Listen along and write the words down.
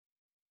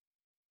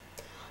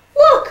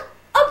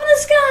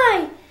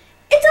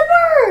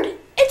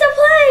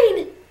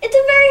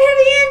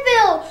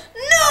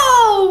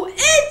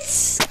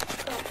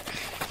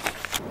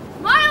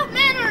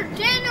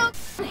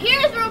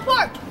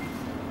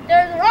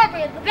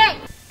robbery at the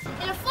bank.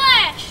 In a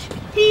flash,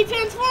 he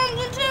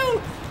transforms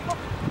into...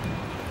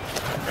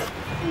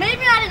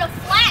 maybe not in a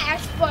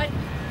flash, but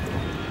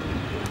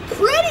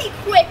pretty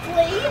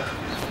quickly,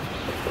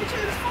 he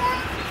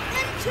transforms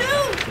into...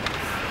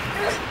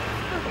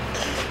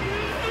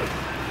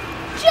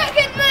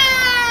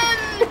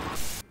 Jacketman!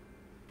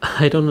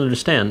 I don't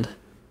understand.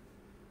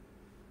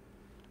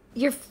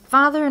 Your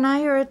father and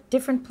I are at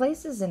different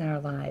places in our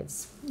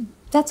lives.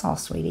 That's all,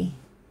 sweetie.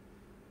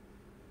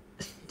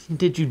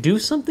 Did you do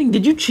something?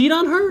 Did you cheat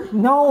on her?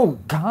 No,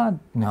 God,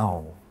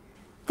 no.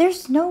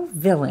 There's no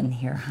villain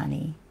here,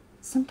 honey.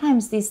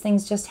 Sometimes these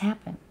things just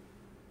happen.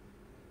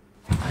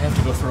 I have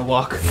to go for a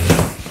walk.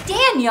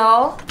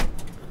 Daniel!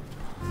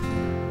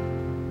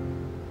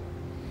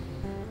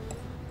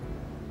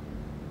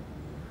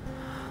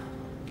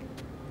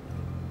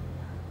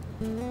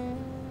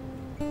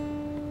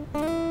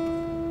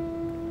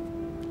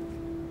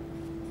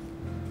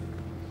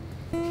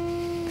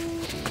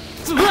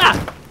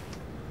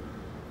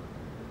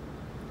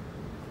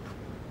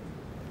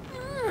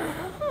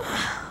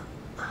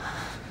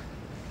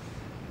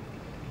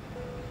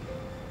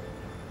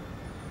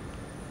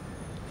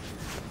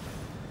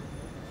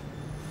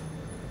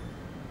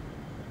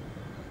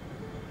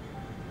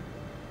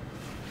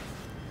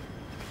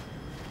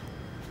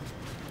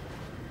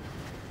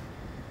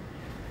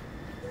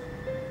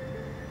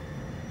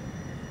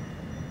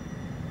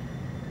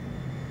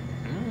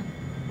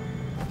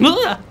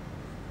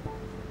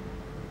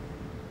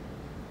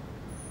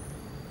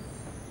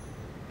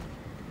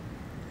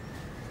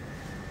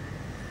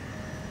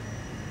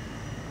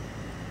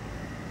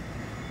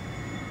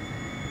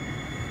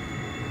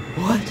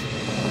 What?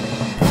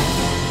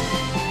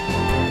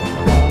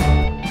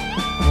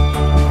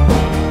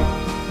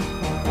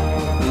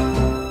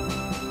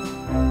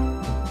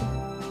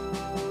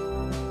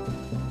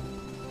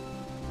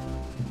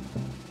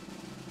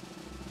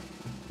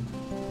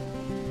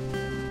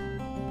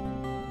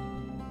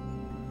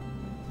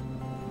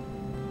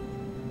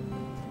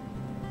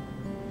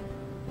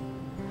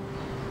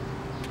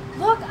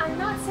 Look, I'm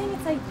not saying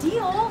it's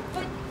ideal,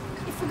 but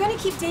if we're gonna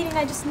keep dating,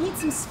 I just need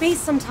some space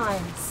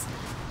sometimes.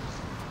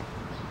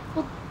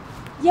 Well,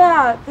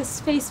 yeah, the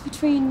space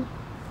between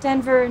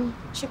Denver and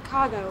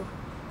Chicago.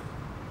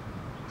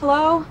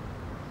 Hello?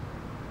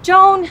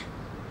 Joan?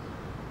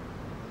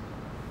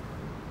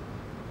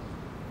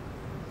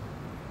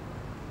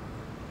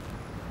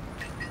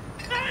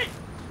 Hey!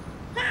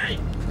 Hey!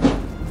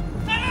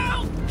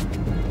 Help!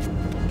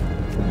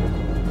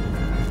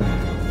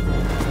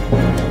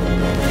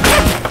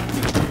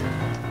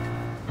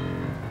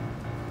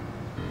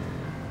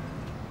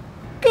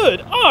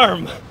 Good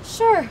arm!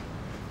 Sure.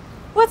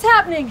 What's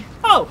happening?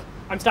 Oh,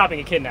 I'm stopping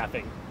a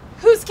kidnapping.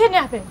 Who's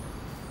kidnapping?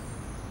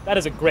 That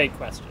is a great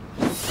question.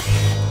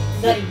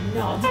 Hey,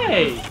 no.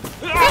 Hey!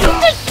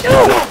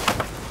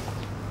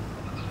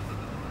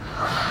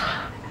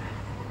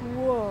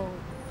 Whoa.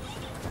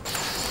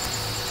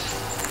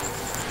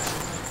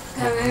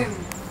 Go home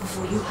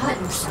before you hurt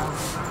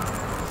yourself.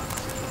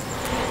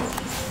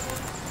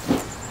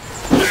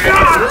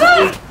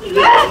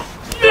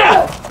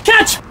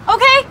 Catch!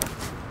 Okay.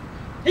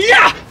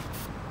 Yeah!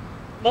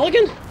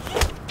 Mulligan?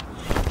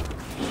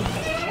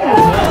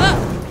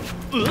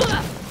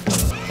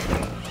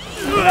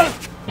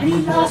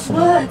 Any last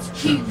words,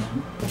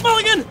 human?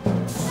 Mulligan!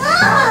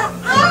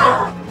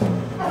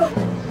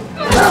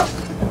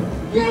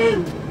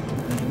 You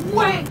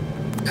wanker!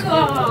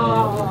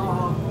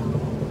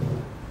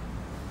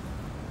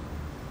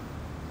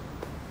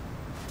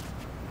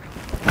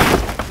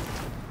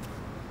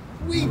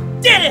 We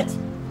did it!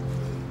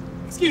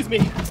 Excuse me.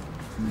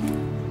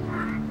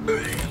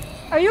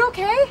 Are you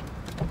okay?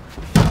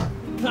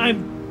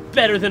 I'm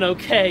better than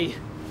okay.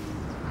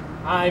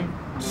 I'm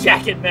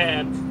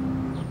Jacketman.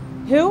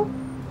 Who?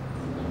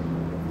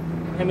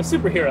 I'm a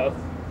superhero.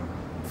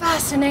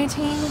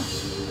 Fascinating.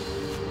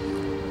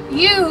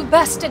 You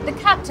bested the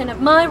captain of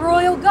my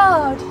royal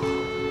guard.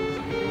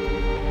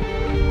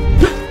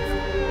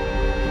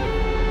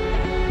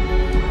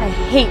 I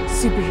hate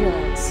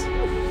superheroes.